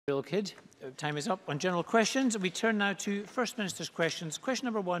Kid. Time is up on general questions. We turn now to First Minister's questions. Question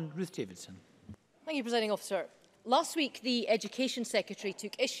number 1, Ruth Davidson. Thank you, Presiding Officer. Last week, the Education Secretary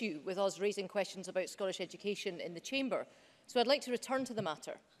took issue with us raising questions about Scottish education in the Chamber, so I'd like to return to the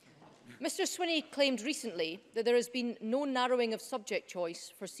matter. Mr Swinney claimed recently that there has been no narrowing of subject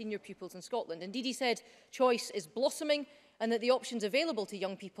choice for senior pupils in Scotland. Indeed, he said choice is blossoming and that the options available to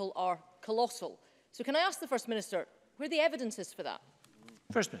young people are colossal. So can I ask the First Minister where the evidence is for that?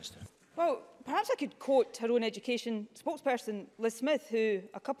 First Minister. Well, perhaps I could quote her own education spokesperson, Liz Smith, who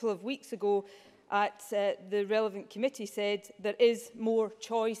a couple of weeks ago at the relevant committee said there is more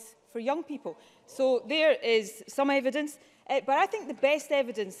choice for young people. So there is some evidence, but I think the best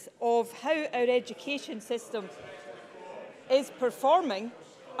evidence of how our education system is performing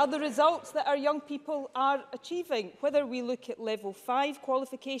are the results that our young people are achieving, whether we look at level 5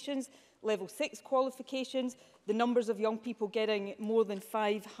 qualifications, level 6 qualifications, the numbers of young people getting more than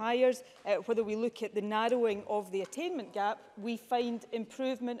 5 hires, whether we look at the narrowing of the attainment gap, we find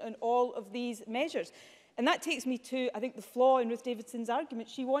improvement in all of these measures. And that takes me to, I think, the flaw in Ruth Davidson's argument.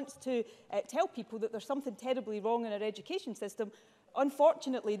 She wants to tell people that there's something terribly wrong in our education system.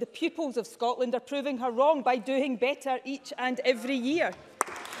 Unfortunately, the pupils of Scotland are proving her wrong by doing better each and every year.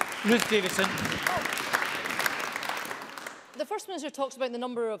 Ruth Davidson. The First Minister talks about the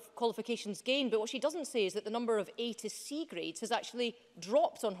number of qualifications gained, but what she doesn't say is that the number of A to C grades has actually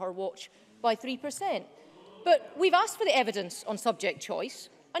dropped on her watch by 3%. But we've asked for the evidence on subject choice,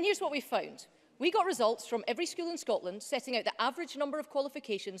 and here's what we've found. We got results from every school in Scotland setting out the average number of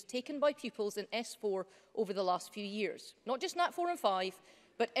qualifications taken by pupils in S4 over the last few years. Not just Nat 4 and 5,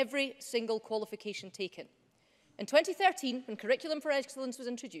 but every single qualification taken. In 2013, when Curriculum for Excellence was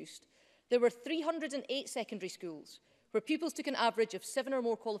introduced, there were 308 secondary schools where pupils took an average of 7 or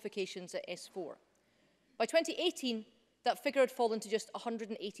more qualifications at S4. By 2018, that figure had fallen to just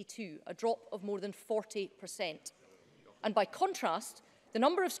 182, a drop of more than 40%. And by contrast, the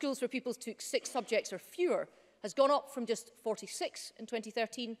number of schools where pupils took 6 subjects or fewer has gone up from just 46 in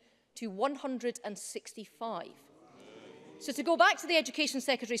 2013 to 165. So to go back to the Education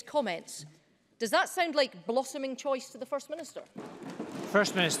Secretary's comments, does that sound like blossoming choice to the First Minister?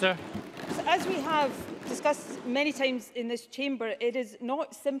 First Minister. So as we have discussed many times in this chamber, it is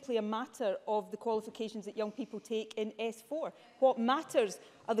not simply a matter of the qualifications that young people take in S4. What matters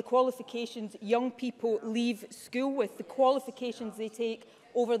are the qualifications young people leave school with, the qualifications they take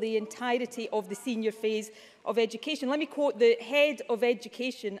over the entirety of the senior phase of education. Let me quote the head of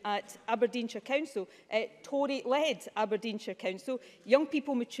education at Aberdeenshire Council, Tory-led Aberdeenshire Council. Young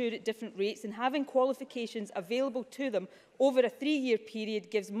people mature at different rates, and having qualifications available to them over a 3-year period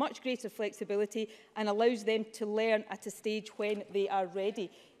gives much greater flexibility and allows them to learn at a stage when they are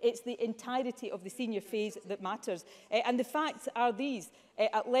ready. It's the entirety of the senior phase that matters. And the facts are these.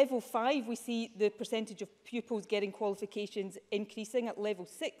 At level 5, we see the percentage of pupils getting qualifications increasing. At level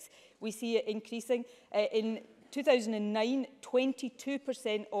 6, we see it increasing. In 2009,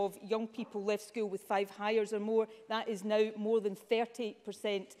 22% of young people left school with 5 hires or more. That is now more than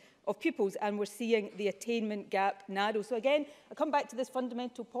 30% of pupils, and we're seeing the attainment gap narrow. So again, I come back to this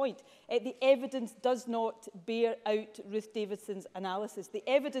fundamental point. The evidence does not bear out Ruth Davidson's analysis. The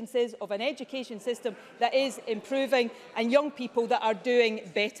evidence is of an education system that is improving and young people that are doing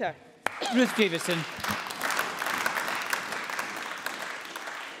better. Ruth Davidson.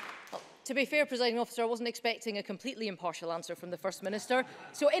 To be fair, Presiding Officer, I wasn't expecting a completely impartial answer from the First Minister.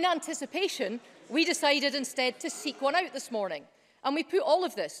 So in anticipation, we decided instead to seek one out this morning. And we put all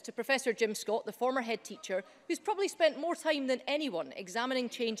of this to Professor Jim Scott, the former head teacher, who's probably spent more time than anyone examining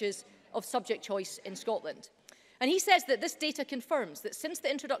changes of subject choice in Scotland. And he says that this data confirms that since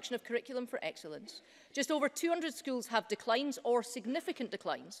the introduction of Curriculum for Excellence, just over 200 schools have declines or significant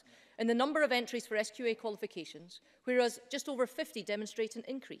declines in the number of entries for SQA qualifications, whereas just over 50 demonstrate an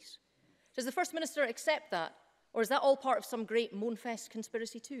increase. Does the First Minister accept that, or is that all part of some great Moanfest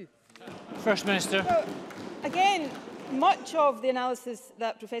conspiracy too? First Minister. So, again, much of the analysis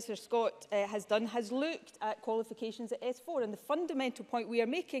that Professor Scott has done has looked at qualifications at S4, and the fundamental point we are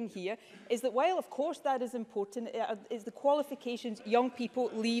making here is that while of course that is important, is the qualifications young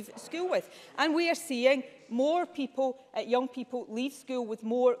people leave school with. And we are seeing more people, young people leave school with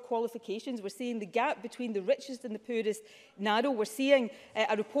more qualifications. We're seeing the gap between the richest and the poorest narrow. We're seeing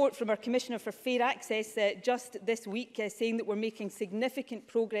a report from our Commissioner for Fair Access just this week saying that we're making significant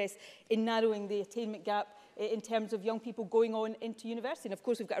progress in narrowing the attainment gap in terms of young people going on into university. And of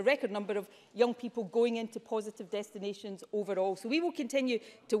course, we've got a record number of young people going into positive destinations overall. So we will continue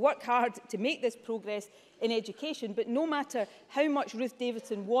to work hard to make this progress in education, but no matter how much Ruth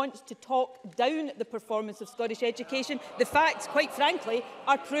Davidson wants to talk down the performance of Scottish education, the facts, quite frankly,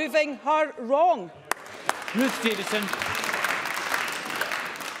 are proving her wrong. Ruth Davidson.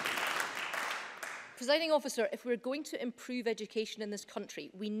 Presiding Officer, if we're going to improve education in this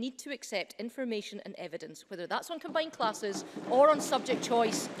country, we need to accept information and evidence, whether that's on combined classes or on subject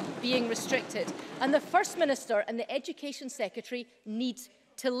choice being restricted. And the First Minister and the Education Secretary need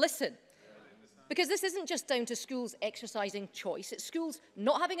to listen. Because this isn't just down to schools exercising choice, it's schools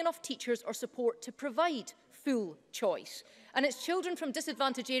not having enough teachers or support to provide full choice. And it's children from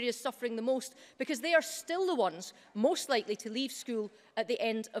disadvantaged areas suffering the most because they are still the ones most likely to leave school at the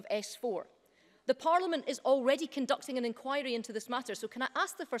end of S4. The Parliament is already conducting an inquiry into this matter, so can I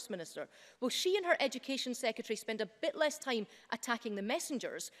ask the First Minister, will she and her Education Secretary spend a bit less time attacking the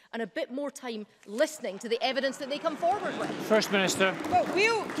messengers and a bit more time listening to the evidence that they come forward with? First Minister. Well,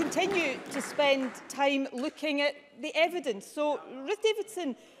 we'll continue to spend time looking at the evidence. So Ruth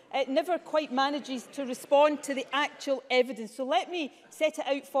Davidson never quite manages to respond to the actual evidence. So let me set it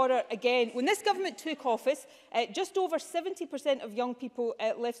out for her again. When this government took office, just over 70% of young people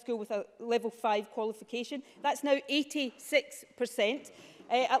left school with a level 5 qualification. That's now 86%.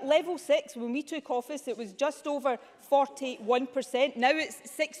 At level 6, when we took office, it was just over 41%. Now it's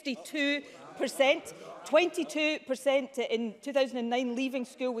 62%. 22% in 2009 leaving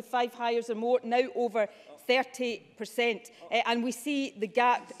school with 5 hires or more, now over 30%. And we see the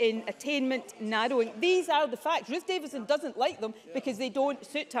gap in attainment narrowing. These are the facts. Ruth Davidson doesn't like them because they don't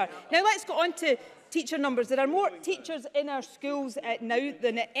suit her. Now let's go on to teacher numbers. There are more teachers in our schools now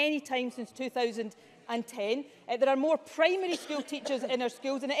than at any time since 2010. There are more primary school teachers in our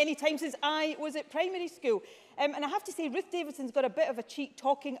schools than at any time since I was at primary school. And I have to say, Ruth Davidson's got a bit of a cheek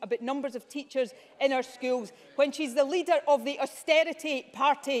talking about numbers of teachers in our schools when she's the leader of the austerity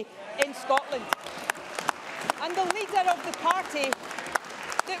party in Scotland. And the leader of the party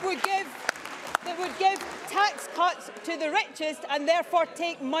that would give tax cuts to the richest and therefore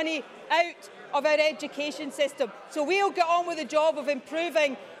take money out of our education system. So we'll get on with the job of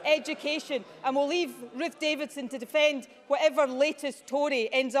improving education, and we'll leave Ruth Davidson to defend whatever latest Tory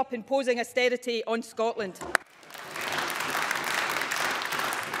ends up imposing austerity on Scotland.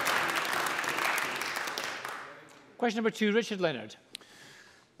 Question number 2, Richard Leonard.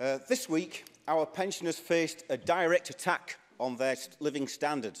 This week, our pensioners faced a direct attack on their living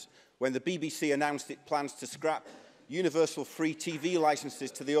standards when the BBC announced it plans to scrap universal free TV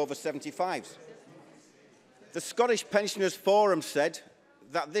licences to the over 75s. The Scottish Pensioners Forum said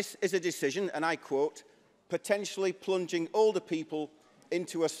that this is a decision, and I quote, potentially plunging older people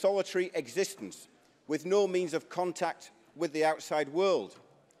into a solitary existence with no means of contact with the outside world.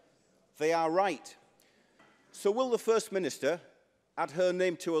 They are right. So will the First Minister add her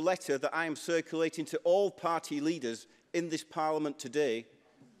name to a letter that I am circulating to all party leaders in this Parliament today,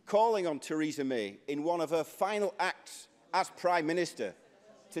 calling on Theresa May in one of her final acts as Prime Minister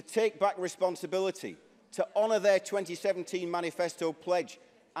to take back responsibility, to honour their 2017 manifesto pledge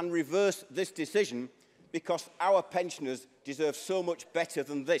and reverse this decision, because our pensioners deserve so much better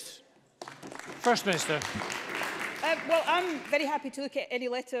than this? First Minister. Well, I'm very happy to look at any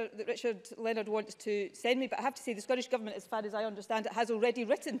letter that Richard Leonard wants to send me, but I have to say the Scottish Government, as far as I understand it, has already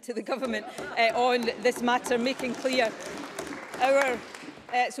written to the Government on this matter, making clear our...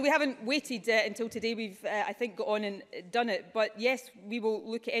 so we haven't waited until today. We've, I think, got on and done it. But yes, we will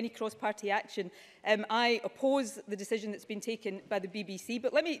look at any cross-party action. I oppose the decision that's been taken by the BBC.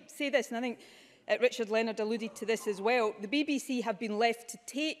 But let me say this, and I think Richard Leonard alluded to this as well. The BBC have been left to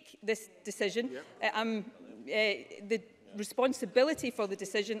take this decision. The responsibility for the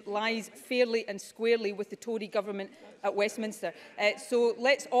decision lies fairly and squarely with the Tory government at Westminster. So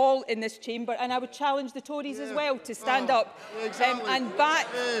let's all in this chamber, and I would challenge the Tories as well, to stand up and back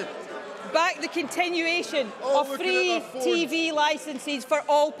the continuation of free TV licences for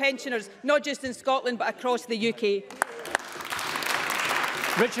all pensioners, not just in Scotland but across the UK.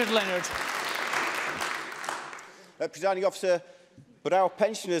 Richard Leonard. Presiding Officer, but our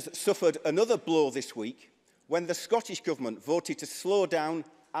pensioners suffered another blow this week when the Scottish Government voted to slow down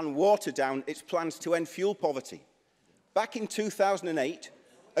and water down its plans to end fuel poverty. Back in 2008,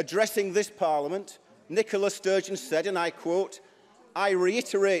 addressing this Parliament, Nicola Sturgeon said, and I quote, "I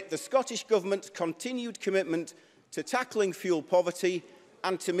reiterate the Scottish Government's continued commitment to tackling fuel poverty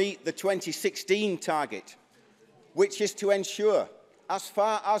and to meet the 2016 target, which is to ensure, as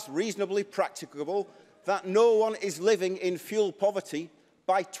far as reasonably practicable, that no one is living in fuel poverty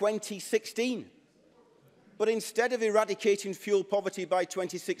by 2016. But instead of eradicating fuel poverty by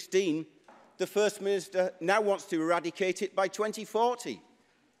 2016, the First Minister now wants to eradicate it by 2040.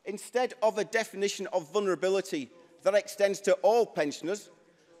 Instead of a definition of vulnerability that extends to all pensioners,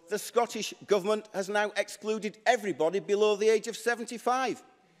 the Scottish Government has now excluded everybody below the age of 75,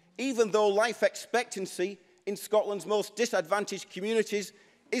 even though life expectancy in Scotland's most disadvantaged communities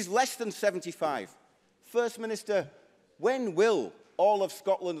is less than 75. First Minister, when will all of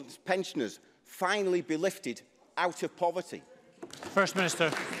Scotland's pensioners finally be lifted out of poverty? First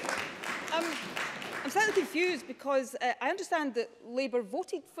Minister. I'm slightly confused because I understand that Labour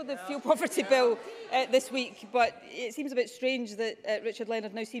voted for the fuel poverty bill this week, but it seems a bit strange that Richard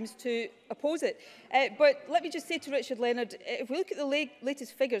Leonard now seems to oppose it. But let me just say to Richard Leonard, if we look at the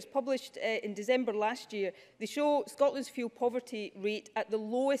latest figures published in December last year, they show Scotland's fuel poverty rate at the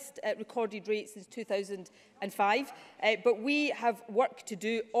lowest recorded rate since 2005. But we have work to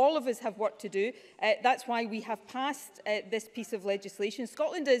do. All of us have work to do. That's why we have passed this piece of legislation.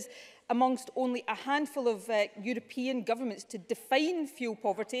 Scotland is amongst only a handful of European governments to define fuel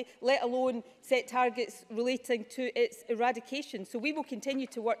poverty, let alone set targets relating to its eradication. So we will continue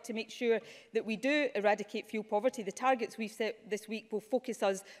to work to make sure that we do eradicate fuel poverty. The targets we've set this week will focus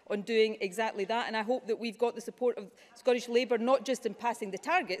us on doing exactly that, and I hope that we've got the support of Scottish Labour, not just in passing the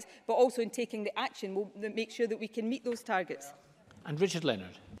targets, but also in taking the action. We'll make sure that we can meet those targets. And Richard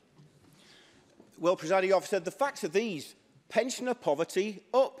Leonard. Well, Presiding Officer, the facts are these. Pensioner poverty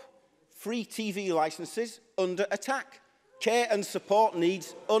up. Free TV licences under attack, care and support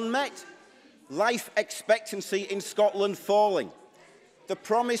needs unmet, life expectancy in Scotland falling, the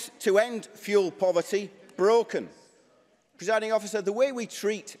promise to end fuel poverty broken. Presiding Officer, the way we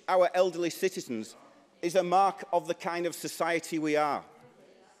treat our elderly citizens is a mark of the kind of society we are.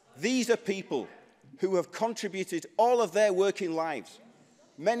 These are people who have contributed all of their working lives.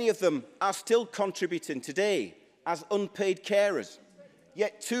 Many of them are still contributing today as unpaid carers.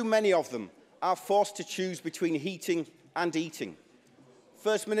 Yet too many of them are forced to choose between heating and eating.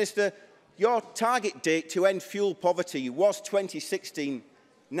 First Minister, your target date to end fuel poverty was 2016,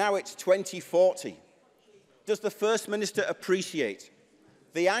 now it's 2040. Does the First Minister appreciate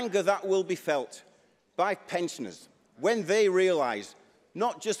the anger that will be felt by pensioners when they realise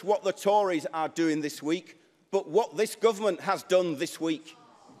not just what the Tories are doing this week, but what this government has done this week?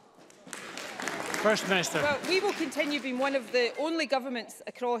 First Minister. Well, we will continue being one of the only governments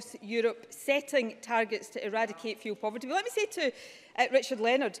across Europe setting targets to eradicate fuel poverty. But let me say to Richard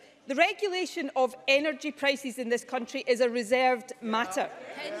Leonard, the regulation of energy prices in this country is a reserved matter.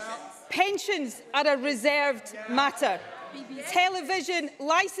 Pensions are a reserved matter. Television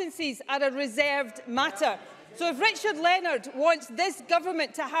licences are a reserved matter. So if Richard Leonard wants this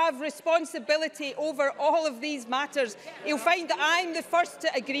government to have responsibility over all of these matters, he'll find that I'm the first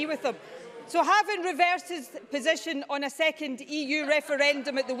to agree with him. So having reversed his position on a second EU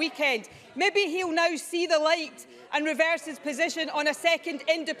referendum at the weekend, maybe he'll now see the light and reverse his position on a second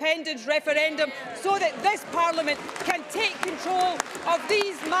independence referendum so that this Parliament can take control of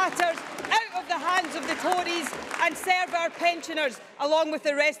these matters out of the hands of the Tories and serve our pensioners along with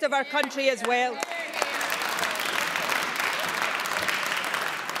the rest of our country as well.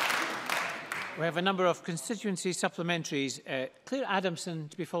 We have a number of constituency supplementaries. Claire Adamson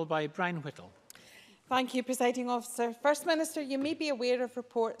to be followed by Brian Whittle. Thank you, Presiding Officer. First Minister, you may be aware of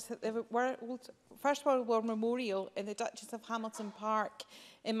reports that the First World War Memorial in the Duchess of Hamilton Park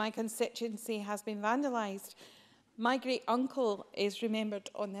in my constituency has been vandalised. My great-uncle is remembered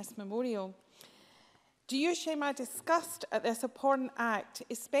on this memorial. Do you share my disgust at this abhorrent act,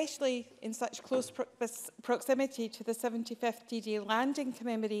 especially in such close proximity to the 75th D-Day landing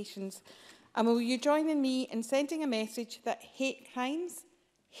commemorations? And will you join in me in sending a message that hate crimes,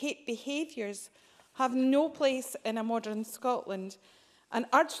 hate behaviours have no place in a modern Scotland, and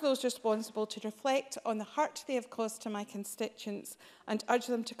urge those responsible to reflect on the hurt they have caused to my constituents and urge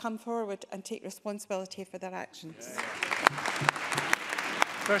them to come forward and take responsibility for their actions?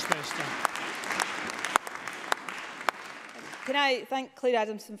 First Minister. Can I thank Claire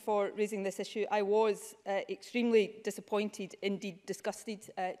Adamson for raising this issue? I was extremely disappointed, indeed disgusted,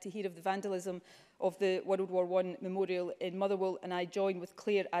 to hear of the vandalism of the World War I memorial in Motherwell, and I join with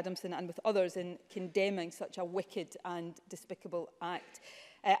Claire Adamson and with others in condemning such a wicked and despicable act.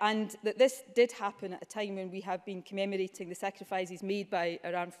 And that this did happen at a time when we have been commemorating the sacrifices made by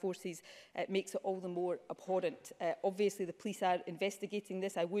our armed forces makes it all the more abhorrent. Obviously, the police are investigating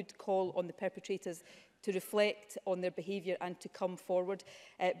this. I would call on the perpetrators to reflect on their behaviour and to come forward.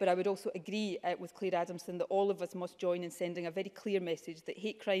 But I would also agree with Claire Adamson that all of us must join in sending a very clear message that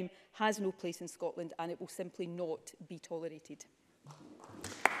hate crime has no place in Scotland and it will simply not be tolerated.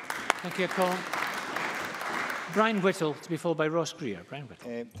 Thank you, Colin. Brian Whittle, to be followed by Ross Greer. Brian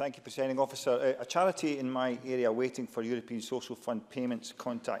Whittle. Thank you, Presiding Officer. A charity in my area waiting for European Social Fund payments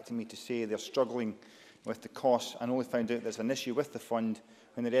contacted me to say they're struggling with the costs and only found out there's an issue with the fund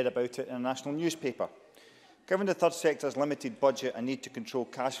when they read about it in a national newspaper. Given the third sector's limited budget and need to control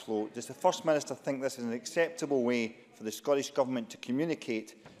cash flow, does the First Minister think this is an acceptable way for the Scottish Government to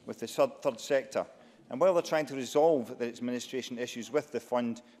communicate with the third sector? And while they're trying to resolve their administration issues with the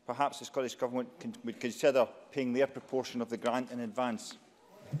fund, perhaps the Scottish Government would consider paying their proportion of the grant in advance?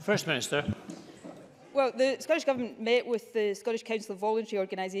 First Minister. Well, the Scottish Government met with the Scottish Council of Voluntary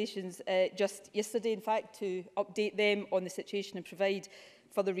Organisations just yesterday, in fact, to update them on the situation and provide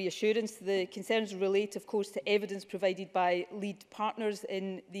further reassurance. The concerns relate, of course, to evidence provided by lead partners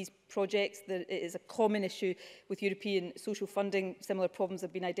in these projects. It is a common issue with European social funding. Similar problems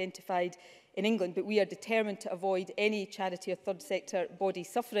have been identified in England, but we are determined to avoid any charity or third sector body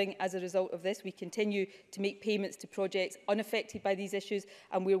suffering as a result of this. We continue to make payments to projects unaffected by these issues,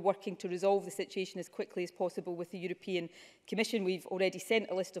 and we are working to resolve the situation as quickly as possible with the European Commission. We've already sent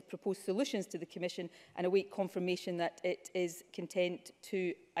a list of proposed solutions to the Commission and await confirmation that it is content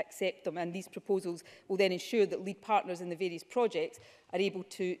to accept them. And these proposals will then ensure that lead partners in the various projects are able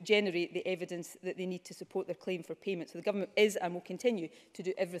to generate the evidence that they need to support their claim for payment. So the Government is and will continue to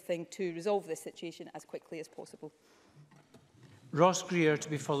do everything to resolve this situation as quickly as possible. Ross Greer, to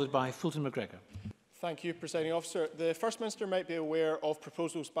be followed by Fulton McGregor. Thank you, Presiding Officer. The First Minister might be aware of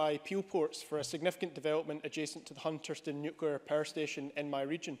proposals by Peel Ports for a significant development adjacent to the Hunterston nuclear power station in my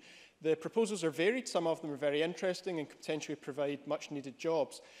region. The proposals are varied. Some of them are very interesting and could potentially provide much-needed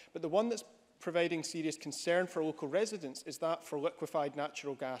jobs. But the one that's providing serious concern for local residents is that for liquefied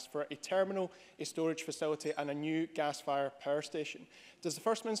natural gas, for a terminal, a storage facility and a new gas-fired power station. Does the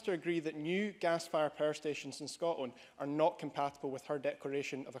First Minister agree that new gas-fired power stations in Scotland are not compatible with her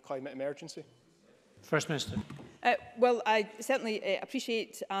declaration of a climate emergency? First Minister. Well, I certainly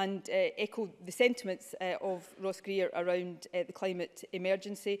appreciate and echo the sentiments of Ross Greer around the climate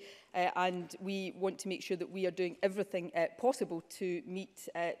emergency, and we want to make sure that we are doing everything possible to meet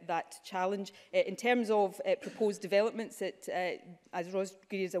that challenge. In terms of proposed developments, as Ross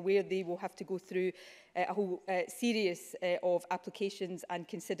Greer is aware, they will have to go through a whole series of applications and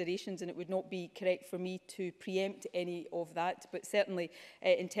considerations, and it would not be correct for me to preempt any of that. But certainly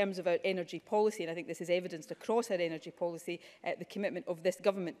in terms of our energy policy, and I think this is evidenced across our energy policy, the commitment of this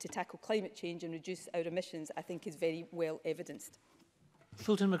government to tackle climate change and reduce our emissions, I think is very well evidenced.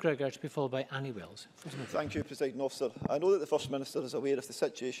 Fulton McGregor, to be followed by Annie Wells. Thank you, Presiding Officer. I know that the First Minister is aware of the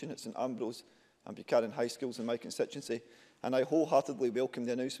situation at St Ambrose and Buchanan High Schools in my constituency, and I wholeheartedly welcome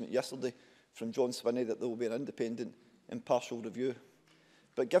the announcement yesterday from John Swinney that there will be an independent, impartial review.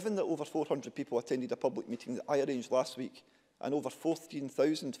 But given that over 400 people attended a public meeting that I arranged last week, and over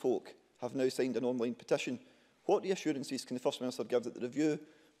 14,000 folk have now signed an online petition, what reassurances can the First Minister give that the review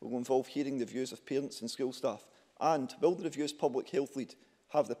will involve hearing the views of parents and school staff? And will the review's public health lead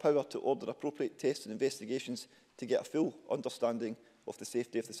have the power to order appropriate tests and investigations to get a full understanding of the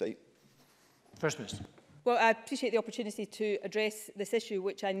safety of the site? First Minister. Well, I appreciate the opportunity to address this issue,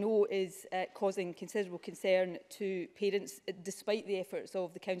 which I know is causing considerable concern to parents, despite the efforts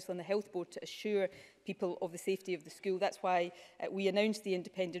of the Council and the Health Board to assure people of the safety of the school. That's why we announced the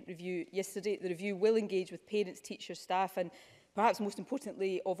independent review yesterday. The review will engage with parents, teachers, staff and perhaps most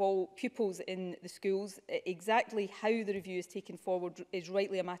importantly of all, pupils in the schools. Exactly how the review is taken forward is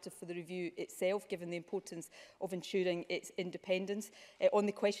rightly a matter for the review itself, given the importance of ensuring its independence. On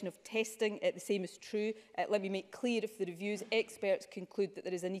the question of testing, the same is true. Let me make clear, if the review's experts conclude that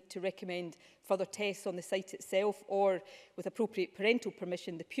there is a need to recommend further tests on the site itself or, with appropriate parental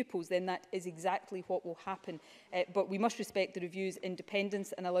permission, the pupils, then that is exactly what will happen. But we must respect the review's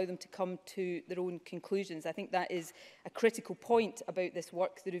independence and allow them to come to their own conclusions. I think that is a critical point about this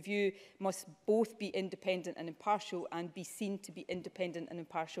work. The review must both be independent and impartial and be seen to be independent and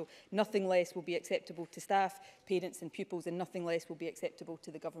impartial. Nothing less will be acceptable to staff, parents and pupils, and nothing less will be acceptable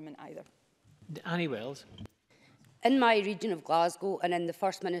to the government either. Annie Wells. In my region of Glasgow and in the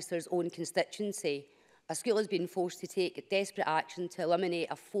First Minister's own constituency, a school has been forced to take desperate action to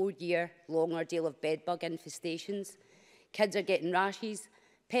eliminate a 4-year-long ordeal of bedbug infestations. Kids are getting rashes,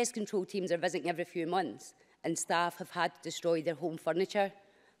 pest control teams are visiting every few months, and staff have had to destroy their home furniture.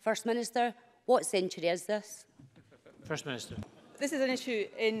 First Minister, what century is this? First Minister. This is an issue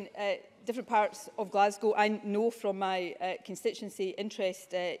in different parts of Glasgow. I know from my constituency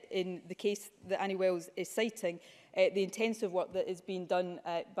interest in the case that Annie Wells is citing, the intensive work that is being done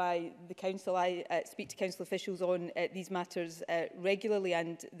by the council. I speak to council officials on these matters regularly,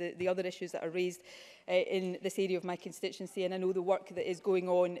 and the other issues that are raised in this area of my constituency, and I know the work that is going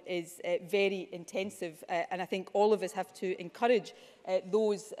on is very intensive, and I think all of us have to encourage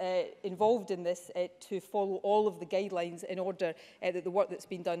those involved in this to follow all of the guidelines in order that the work that's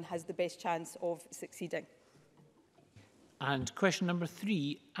been done has the best chance of succeeding. And question number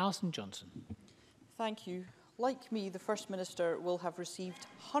 3, Alison Johnson. Thank you. Like me, the First Minister will have received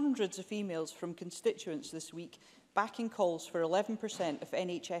hundreds of emails from constituents this week backing calls for 11% of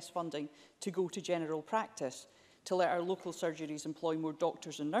NHS funding to go to general practice, to let our local surgeries employ more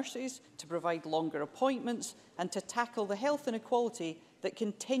doctors and nurses, to provide longer appointments, and to tackle the health inequality that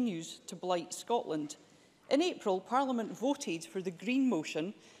continues to blight Scotland. In April, Parliament voted for the Green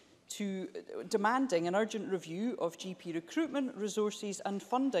motion demanding an urgent review of GP recruitment, resources and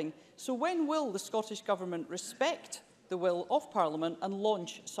funding. So when will the Scottish Government respect the will of Parliament and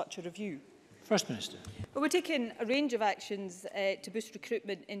launch such a review? First Minister. Well, we're taking a range of actions to boost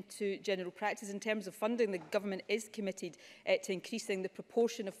recruitment into general practice. In terms of funding, the Government is committed to increasing the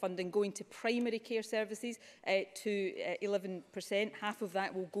proportion of funding going to primary care services to 11%. Half of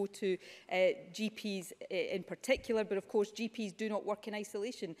that will go to GPs in particular, but of course GPs do not work in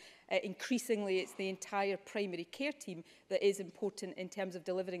isolation. Increasingly, it's the entire primary care team that is important in terms of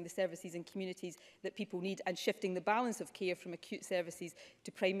delivering the services in communities that people need and shifting the balance of care from acute services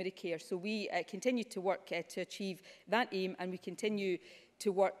to primary care. So we continue to work to achieve that aim, and we continue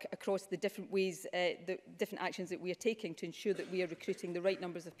to work across the different ways, the different actions that we are taking to ensure that we are recruiting the right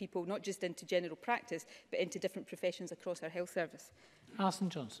numbers of people, not just into general practice, but into different professions across our health service. Alison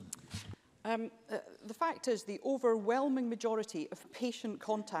Johnson. The fact is the overwhelming majority of patient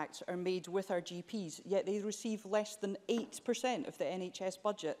contacts are made with our GPs, yet they receive less than 8% of the NHS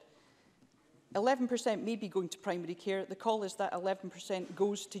budget. 11% may be going to primary care. The call is that 11%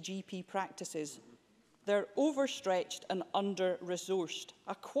 goes to GP practices. They're overstretched and under-resourced.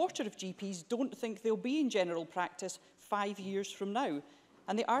 A quarter of GPs don't think they'll be in general practice 5 years from now.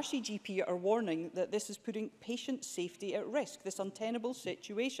 And the RCGP are warning that this is putting patient safety at risk, this untenable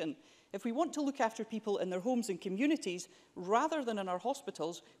situation. If we want to look after people in their homes and communities, rather than in our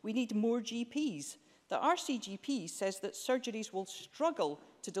hospitals, we need more GPs. The RCGP says that surgeries will struggle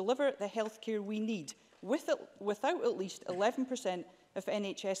to deliver the healthcare we need without at least 11% of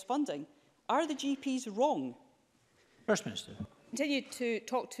NHS funding. Are the GPs wrong? First Minister. Continue to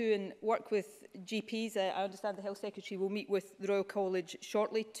talk to and work with GPs. I understand the Health Secretary will meet with the Royal College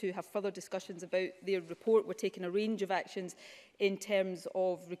shortly to have further discussions about their report. We're taking a range of actions in terms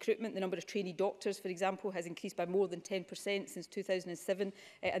of recruitment. The number of trainee doctors, for example, has increased by more than 10% since 2007,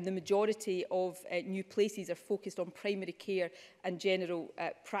 and the majority of new places are focused on primary care and general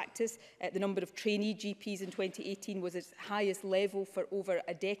practice. The number of trainee GPs in 2018 was its highest level for over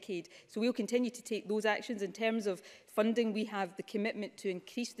a decade. So we'll continue to take those actions. In terms of funding, we have the commitment to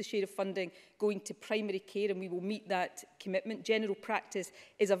increase the share of funding going to primary care, and we will meet that commitment. General practice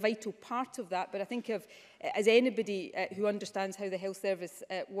is a vital part of that, but I think as anybody who understands how the health service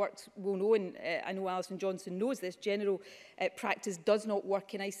works will know, and I know Alison Johnson knows this, general practice does not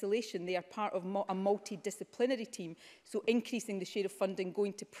work in isolation. They are part of a multidisciplinary team. So increasing the share of funding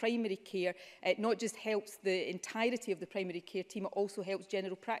going to primary care not just helps the entirety of the primary care team, it also helps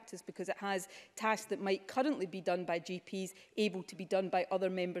general practice because it has tasks that might currently be done by GPs able to be done by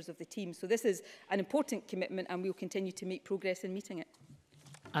other members of the team. So this is an important commitment, and we will continue to make progress in meeting it.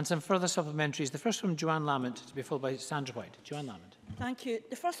 And some further supplementaries. The first from Joanne Lamont, to be followed by Sandra White. Joanne Lamont. Thank you.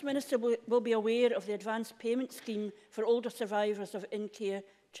 The First Minister will be aware of the advance payment scheme for older survivors of in-care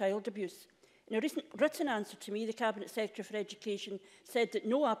child abuse. In a recent written answer to me, the Cabinet Secretary for Education said that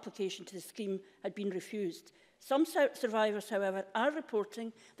no application to the scheme had been refused. Some survivors, however, are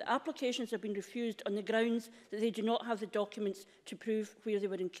reporting that applications have been refused on the grounds that they do not have the documents to prove where they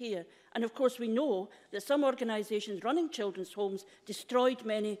were in care. And of course we know that some organisations running children's homes destroyed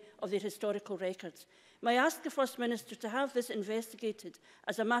many of their historical records. May I ask the First Minister to have this investigated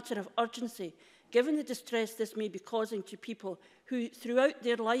as a matter of urgency, given the distress this may be causing to people who throughout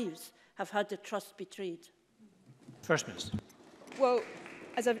their lives have had their trust betrayed? First Minister. Well,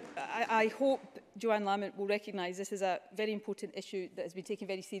 as I hope Joanne Lamont will recognise this is a very important issue that has been taken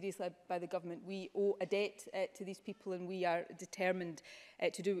very seriously by the government. We owe a debt to these people, and we are determined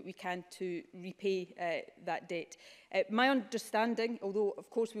to do what we can to repay that debt. My understanding, although of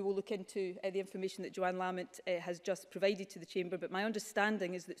course we will look into the information that Joanne Lamont has just provided to the Chamber, but my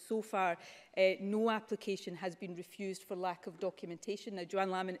understanding is that so far no application has been refused for lack of documentation. Now,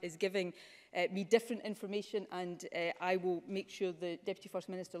 Joanne Lamont is giving me different information, and I will make sure the Deputy First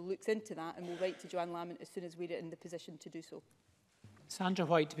Minister looks into that and will write to Joanne Lamont as soon as we're in the position to do so. Sandra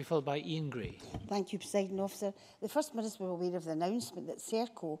White, to be followed by Ian Gray. Thank you, Presiding Officer. The First Minister were aware of the announcement that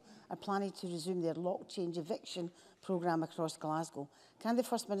Serco are planning to resume their lock change eviction programme across Glasgow. Can the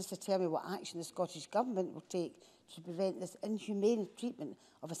First Minister tell me what action the Scottish Government will take to prevent this inhumane treatment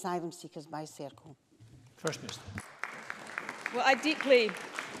of asylum seekers by Serco? First Minister. Well, I deeply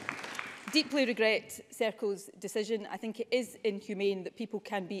regret Serco's decision. I think it is inhumane that people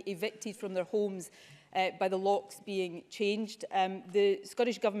can be evicted from their homes by the locks being changed. The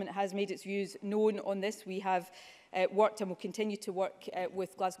Scottish Government has made its views known on this. We have worked and will continue to work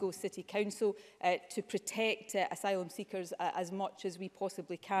with Glasgow City Council to protect asylum seekers as much as we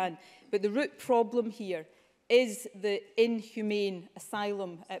possibly can. But the root problem here is the inhumane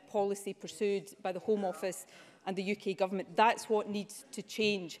asylum policy pursued by the Home Office and the UK Government. That's what needs to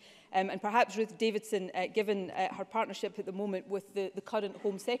change. And perhaps Ruth Davidson, given her partnership at the moment with the current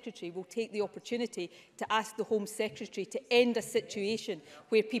Home Secretary, will take the opportunity to ask the Home Secretary to end a situation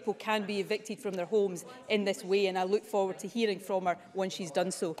where people can be evicted from their homes in this way. And I look forward to hearing from her when she's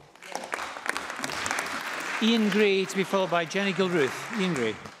done so. Ian Gray, to be followed by Jenny Gilruth. Ian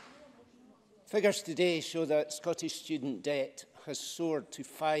Gray. Figures today show that Scottish student debt has soared to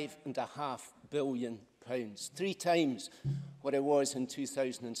 £5.5 billion, 3 times what it was in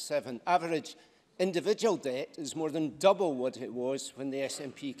 2007. Average individual debt is more than double what it was when the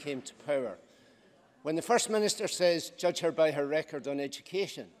SNP came to power. When the First Minister says, judge her by her record on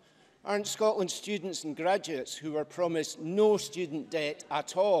education, aren't Scotland's students and graduates who were promised no student debt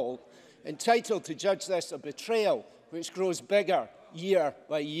at all entitled to judge this a betrayal which grows bigger year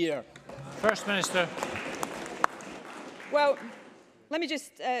by year? First Minister. Well, let me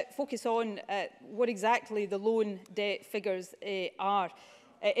just focus on what exactly the loan debt figures are.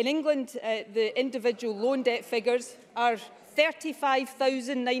 In England, the individual loan debt figures are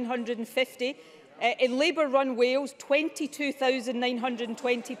 £35,950. In Labour-run Wales,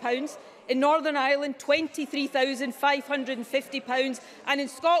 £22,920. In Northern Ireland, £23,550. And in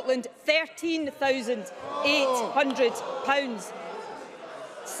Scotland, £13,800.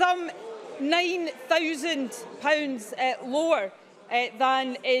 Some £9,000 lower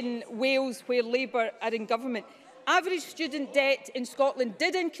than in Wales, where Labour are in government. Average student debt in Scotland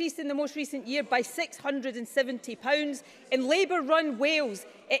did increase in the most recent year by £670. In Labour-run Wales,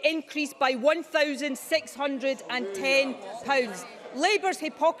 it increased by £1,610. Labour's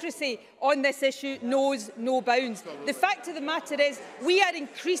hypocrisy on this issue knows no bounds. The fact of the matter is we are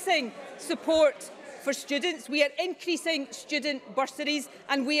increasing support for students, we are increasing student bursaries,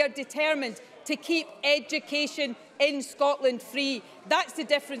 and we are determined to keep education in Scotland free. That's the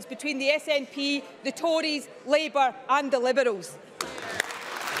difference between the SNP, the Tories, Labour and the Liberals.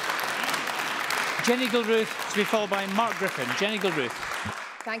 Jenny Gilruth, to be followed by Mark Griffin. Jenny Gilruth.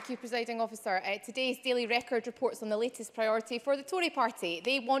 Thank you, Presiding Officer. Today's Daily Record reports on the latest priority for the Tory party.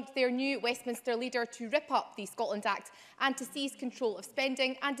 They want their new Westminster leader to rip up the Scotland Act and to seize control of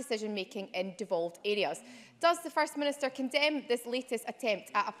spending and decision-making in devolved areas. Does the First Minister condemn this latest attempt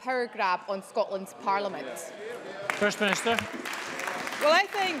at a power grab on Scotland's Parliament? First Minister. Well, I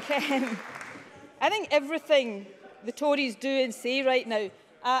think everything the Tories do and say right now,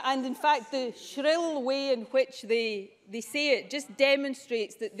 and in fact the shrill way in which they say it, just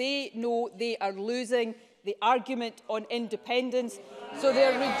demonstrates that they know they are losing the argument on independence, so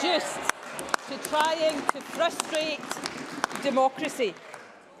they're reduced to trying to frustrate democracy.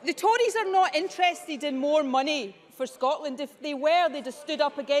 The Tories are not interested in more money for Scotland. If they were, they'd have stood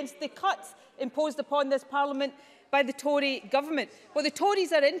up against the cuts imposed upon this Parliament by the Tory government. What the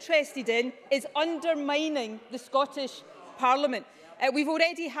Tories are interested in is undermining the Scottish Parliament. We've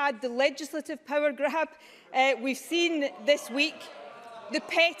already had the legislative power grab. We've seen this week the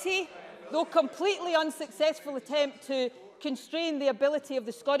petty, though completely unsuccessful attempt to constrain the ability of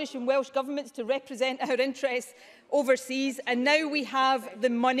the Scottish and Welsh governments to represent our interests overseas. And now we have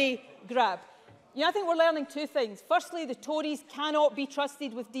the money grab. I think we're learning two things. Firstly, the Tories cannot be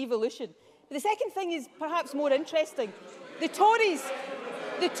trusted with devolution. But the second thing is perhaps more interesting. The Tories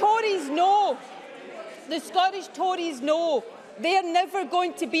know, the Scottish Tories know They are never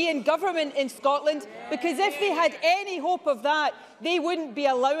going to be in government in Scotland, because if they had any hope of that, they wouldn't be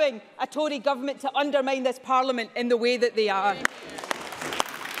allowing a Tory government to undermine this Parliament in the way that they are.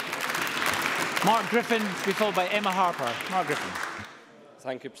 Mark Griffin, to be followed by Emma Harper. Mark Griffin.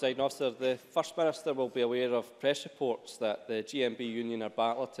 Thank you, President Officer. The First Minister will be aware of press reports that the GMB union are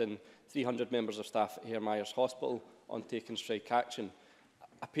battling 300 members of staff at Hare Myers Hospital on taking strike action.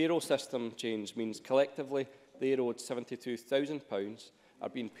 A payroll system change means collectively they owed £72,000, are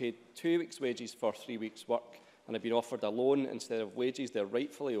being paid 2 weeks' wages for 3 weeks' work, and have been offered a loan instead of wages they're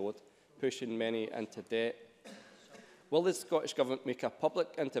rightfully owed, pushing many into debt. Will the Scottish Government make a public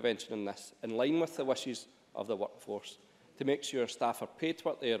intervention in this, in line with the wishes of the workforce, to make sure staff are paid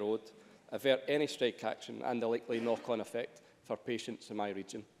what they are owed, avert any strike action and the likely knock-on effect for patients in my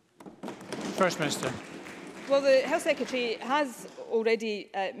region? First Minister. Well, the Health Secretary has already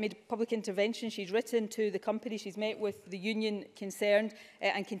made public intervention. She's written to the company, she's met with the union concerned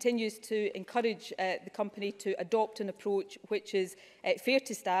and continues to encourage the company to adopt an approach which is fair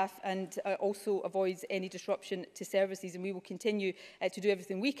to staff and also avoids any disruption to services. And we will continue to do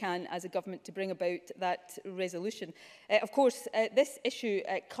everything we can as a government to bring about that resolution. Of course, this issue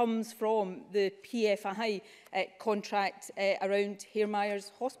comes from the PFI contract around Hare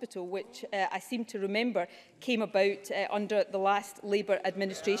Myers Hospital, which I seem to remember came about under the last Labour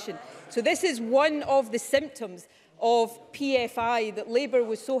administration. So this is one of the symptoms of PFI that Labour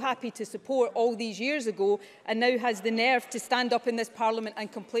was so happy to support all these years ago and now has the nerve to stand up in this Parliament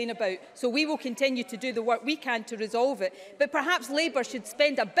and complain about. So we will continue to do the work we can to resolve it. But perhaps Labour should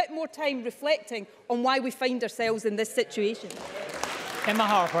spend a bit more time reflecting on why we find ourselves in this situation. Emma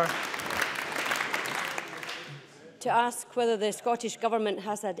Harper. To ask whether the Scottish Government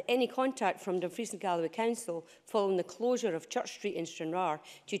has had any contact from Dumfries and Galloway Council following the closure of Church Street in Stranraer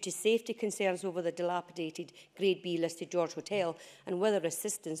due to safety concerns over the dilapidated Grade B listed George Hotel, and whether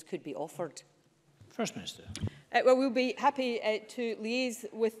assistance could be offered. First Minister. Well, we'll be happy to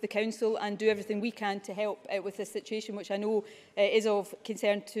liaise with the Council and do everything we can to help with this situation, which I know is of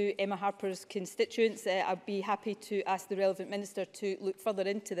concern to Emma Harper's constituents. I'd be happy to ask the relevant Minister to look further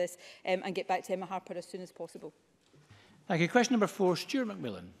into this and get back to Emma Harper as soon as possible. Thank you. Question number 4, Stuart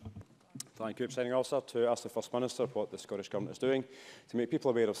McMillan. Thank you, Presiding Officer. To ask the First Minister what the Scottish Government is doing to make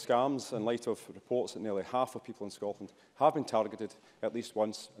people aware of scams in light of reports that nearly half of people in Scotland have been targeted at least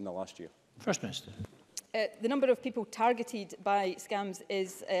once in the last year. First Minister. The number of people targeted by scams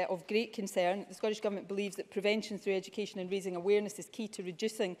is of great concern. The Scottish Government believes that prevention through education and raising awareness is key to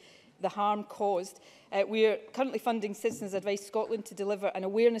reducing the harm caused. We are currently funding Citizens Advice Scotland to deliver an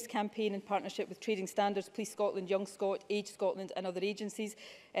awareness campaign in partnership with Trading Standards, Police Scotland, Young Scot, Age Scotland and other agencies.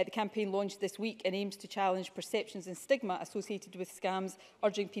 The campaign launched this week and aims to challenge perceptions and stigma associated with scams,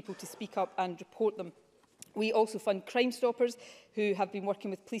 urging people to speak up and report them. We also fund Crime Stoppers, who have been working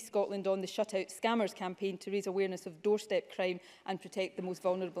with Police Scotland on the Shut Out Scammers campaign to raise awareness of doorstep crime and protect the most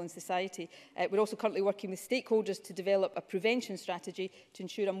vulnerable in society. We're also currently working with stakeholders to develop a prevention strategy to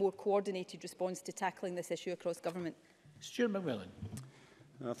ensure a more coordinated response to tackling this issue across government. Stuart McMillan.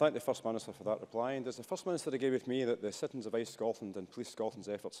 I thank the First Minister for that reply. And does the First Minister agree with me that the Citizens Advice Scotland and Police Scotland's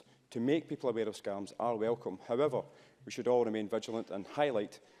efforts to make people aware of scams are welcome? However, we should all remain vigilant and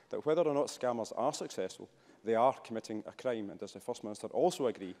highlight that whether or not scammers are successful, they are committing a crime. And does the First Minister also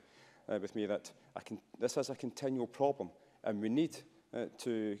agree with me that this is a continual problem and we need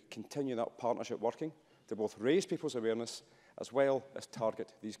to continue that partnership working to both raise people's awareness as well as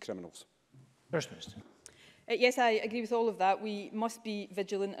target these criminals? First Minister. Yes, I agree with all of that. We must be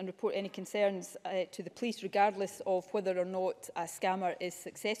vigilant and report any concerns to the police, regardless of whether or not a scammer is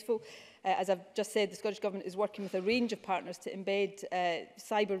successful. As I've just said, the Scottish Government is working with a range of partners to embed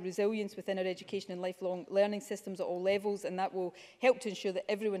cyber resilience within our education and lifelong learning systems at all levels, and that will help to ensure that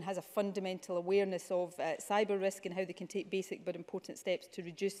everyone has a fundamental awareness of cyber risk and how they can take basic but important steps to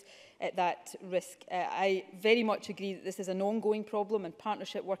reduce that risk. I very much agree that this is an ongoing problem, and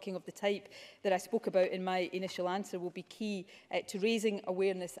partnership working of the type that I spoke about in my initial answer will be key to raising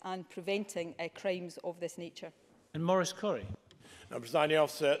awareness and preventing crimes of this nature. And Maurice Corrie. Now, Presiding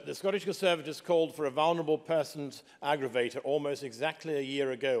Officer, the Scottish Conservatives called for a vulnerable persons aggravator almost exactly a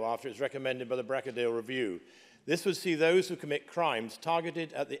year ago after it was recommended by the Brackendale Review. This would see those who commit crimes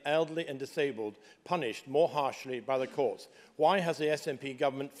targeted at the elderly and disabled punished more harshly by the courts. Why has the SNP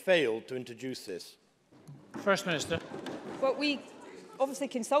government failed to introduce this? First Minister. Well, we obviously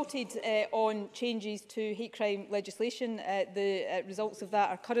consulted on changes to hate crime legislation. The results of that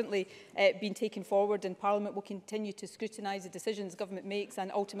are currently being taken forward, and Parliament will continue to scrutinise the decisions government makes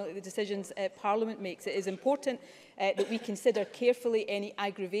and ultimately the decisions Parliament makes. It is important that we consider carefully any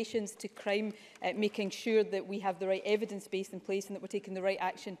aggravations to crime, making sure that we have the right evidence base in place and that we're taking the right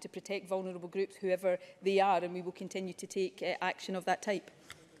action to protect vulnerable groups, whoever they are, and we will continue to take action of that type.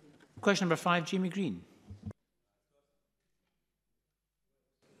 Question number 5, Jamie Green.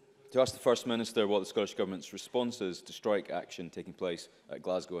 To ask the First Minister what the Scottish Government's response is to strike action taking place at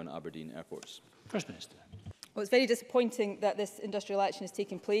Glasgow and Aberdeen airports. First Minister. Well, it's very disappointing that this industrial action is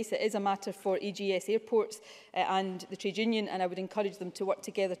taking place. It is a matter for AGS Airports and the trade union, and I would encourage them to work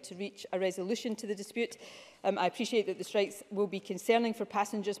together to reach a resolution to the dispute. I appreciate that the strikes will be concerning for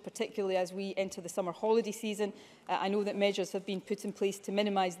passengers, particularly as we enter the summer holiday season. I know that measures have been put in place to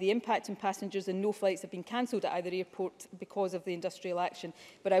minimise the impact on passengers, and no flights have been cancelled at either airport because of the industrial action.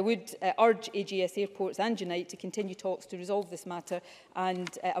 But I would urge AGS Airports and Unite to continue talks to resolve this matter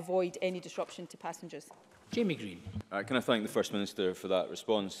and avoid any disruption to passengers. Jamie Green. Can I thank the First Minister for that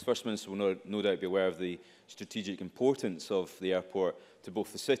response? The First Minister will no doubt be aware of the strategic importance of the airport to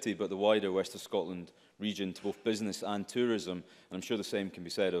both the city but the wider West of Scotland region, to both business and tourism, and I'm sure the same can be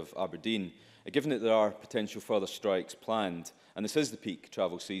said of Aberdeen. Given that there are potential further strikes planned, and this is the peak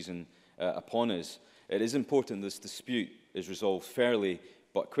travel season upon us, it is important this dispute is resolved fairly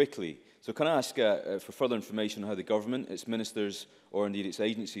but quickly. So can I ask for further information on how the Government, its ministers or indeed its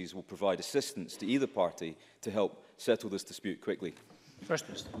agencies will provide assistance to either party to help settle this dispute quickly? First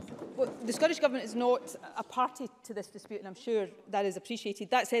Minister. Well, the Scottish Government is not a party to this dispute, and I'm sure that is appreciated.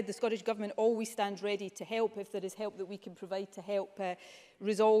 That said, the Scottish Government always stands ready to help if there is help that we can provide to help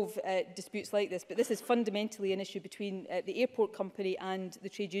resolve disputes like this. But this is fundamentally an issue between the airport company and the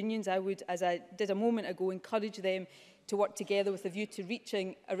trade unions. I would, as I did a moment ago, encourage them to work together with a view to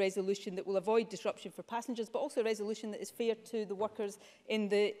reaching a resolution that will avoid disruption for passengers, but also a resolution that is fair to the workers in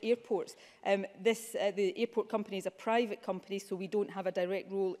the airports. The airport company is a private company, so we don't have a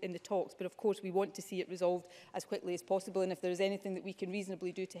direct role in the talks, but of course we want to see it resolved as quickly as possible, and if there is anything that we can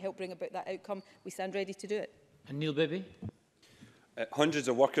reasonably do to help bring about that outcome, we stand ready to do it. And Neil Bibby. Hundreds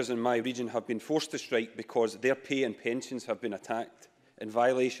of workers in my region have been forced to strike because their pay and pensions have been attacked in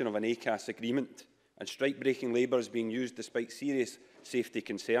violation of an ACAS agreement, and strike-breaking labour is being used despite serious safety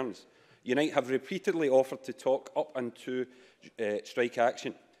concerns. Unite have repeatedly offered to talk up and to strike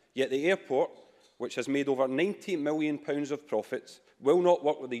action, yet the airport, which has made over £90 million of profits, will not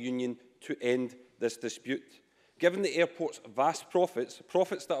work with the union to end this dispute. Given the airport's vast profits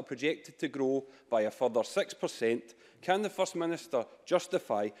that are projected to grow by a further 6%, can the First Minister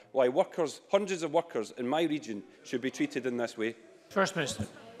justify why hundreds of workers in my region should be treated in this way? First Minister.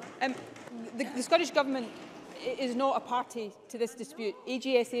 The Scottish Government is not a party to this dispute.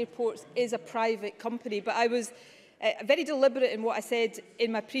 AGS Airports is a private company, but I was very deliberate in what I said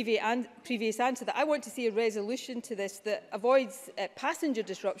in my previous answer, that I want to see a resolution to this that avoids passenger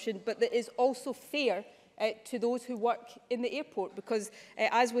disruption, but that is also fair to those who work in the airport, because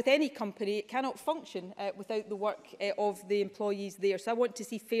as with any company, it cannot function without the work of the employees there. So I want to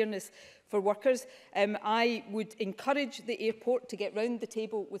see fairness for workers. I would encourage the airport to get round the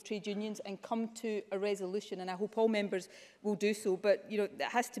table with trade unions and come to a resolution, and I hope all members will do so. But it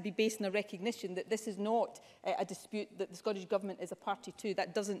has to be based on a recognition that this is not a dispute that the Scottish Government is a party to.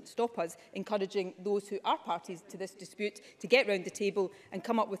 That doesn't stop us encouraging those who are parties to this dispute to get round the table and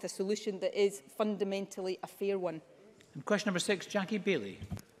come up with a solution that is fundamentally a fair one. And question number 6, Jackie Bailey.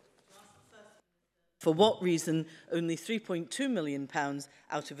 For what reason only £3.2 million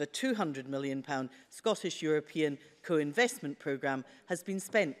out of a £200 million Scottish European co-investment programme has been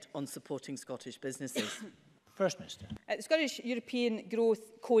spent on supporting Scottish businesses? First Minister. The Scottish European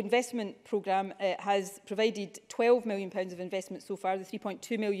Growth Co-Investment Programme has provided £12 million of investment so far. The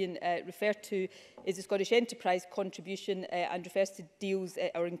 £3.2 million referred to is the Scottish Enterprise contribution and refers to deals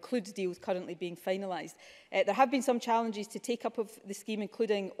or includes deals currently being finalised. There have been some challenges to take up of the scheme,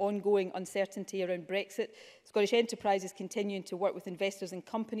 including ongoing uncertainty around Brexit. Scottish Enterprise is continuing to work with investors and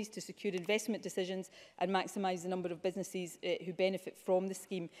companies to secure investment decisions and maximise the number of businesses who benefit from the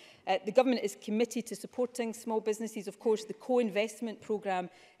scheme. The Government is committed to supporting small businesses. Of course, the co-investment programme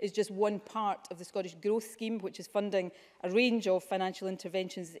is just one part of the Scottish Growth Scheme, which is funding a range of financial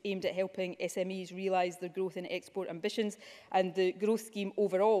interventions aimed at helping SMEs realise their growth and export ambitions. And the Growth Scheme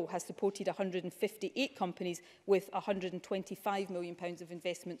overall has supported 158 companies with £125 million of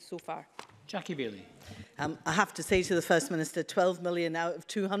investment so far. Jackie Bailey. I have to say to the First Minister, 12 million out of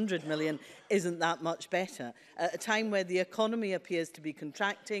 200 million isn't that much better. At a time where the economy appears to be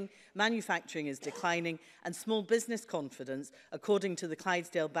contracting, manufacturing is declining, and small business confidence, according to the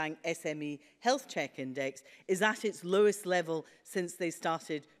Clydesdale Bank SME Health Check Index, is at its lowest level since they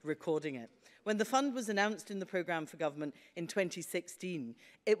started recording it. When the fund was announced in the programme for government in 2016,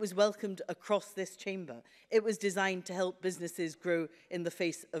 it was welcomed across this chamber. It was designed to help businesses grow in the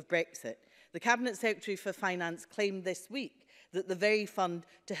face of Brexit. The Cabinet Secretary for Finance claimed this week that the very fund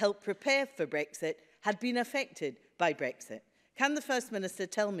to help prepare for Brexit had been affected by Brexit. Can the First Minister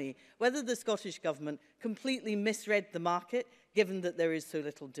tell me whether the Scottish Government completely misread the market, given that there is so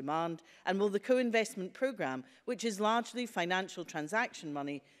little demand, and will the co-investment programme, which is largely financial transaction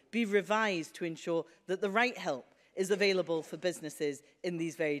money, be revised to ensure that the right help is available for businesses in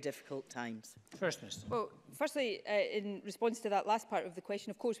these very difficult times? First Minister. Well, firstly, in response to that last part of the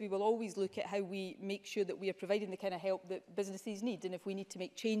question, of course, we will always look at how we make sure that we are providing the kind of help that businesses need. And if we need to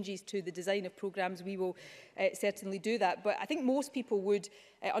make changes to the design of programmes, we will certainly do that. But I think most people would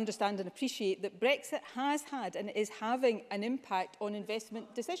understand and appreciate that Brexit has had and is having an impact on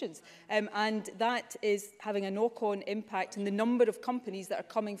investment decisions. And that is having a knock-on impact in the number of companies that are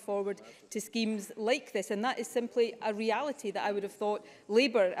coming forward to schemes like this. And that is simply a reality that I would have thought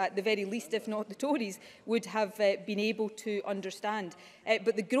Labour, at the very least, if not the Tories, would have been able to understand.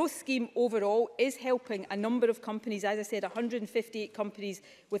 But the growth scheme overall is helping a number of companies, as I said, 158 companies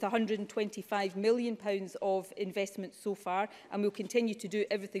with £125 million of investment so far, and we'll continue to do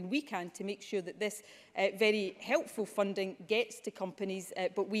everything we can to make sure that this very helpful funding gets to companies,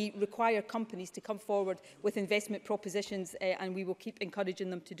 but we require companies to come forward with investment propositions, and we will keep encouraging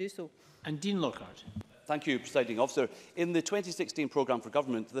them to do so. And Dean Lockhart. Thank you, Presiding Officer. In the 2016 programme for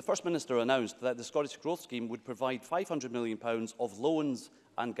government, the First Minister announced that the Scottish Growth Scheme would provide £500 million of loans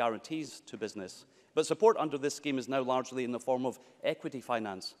and guarantees to business. But support under this scheme is now largely in the form of equity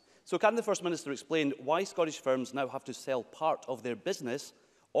finance. So can the First Minister explain why Scottish firms now have to sell part of their business,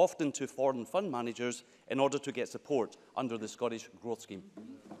 often to foreign fund managers, in order to get support under the Scottish Growth Scheme?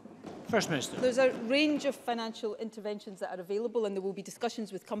 First Minister. There's a range of financial interventions that are available, and there will be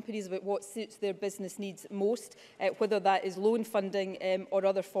discussions with companies about what suits their business needs most, whether that is loan funding or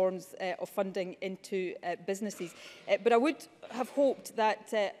other forms of funding into businesses. But I would have hoped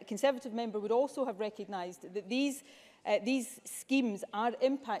that a Conservative member would also have recognised that these schemes are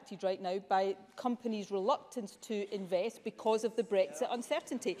impacted right now by companies' reluctance to invest because of the Brexit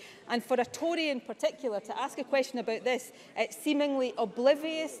uncertainty. And for a Tory in particular to ask a question about this, seemingly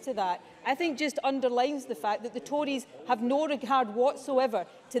oblivious to that, I think just underlines the fact that the Tories have no regard whatsoever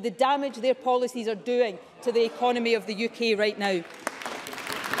to the damage their policies are doing to the economy of the UK right now.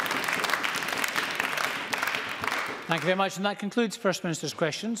 Thank you very much. And that concludes First Minister's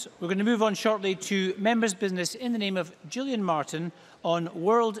questions. We're going to move on shortly to members' business in the name of Gillian Martin on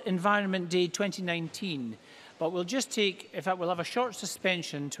World Environment Day 2019. But we'll just take, in fact, we'll have a short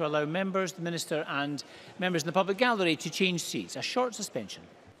suspension to allow members, the Minister and members in the public gallery to change seats. A short suspension.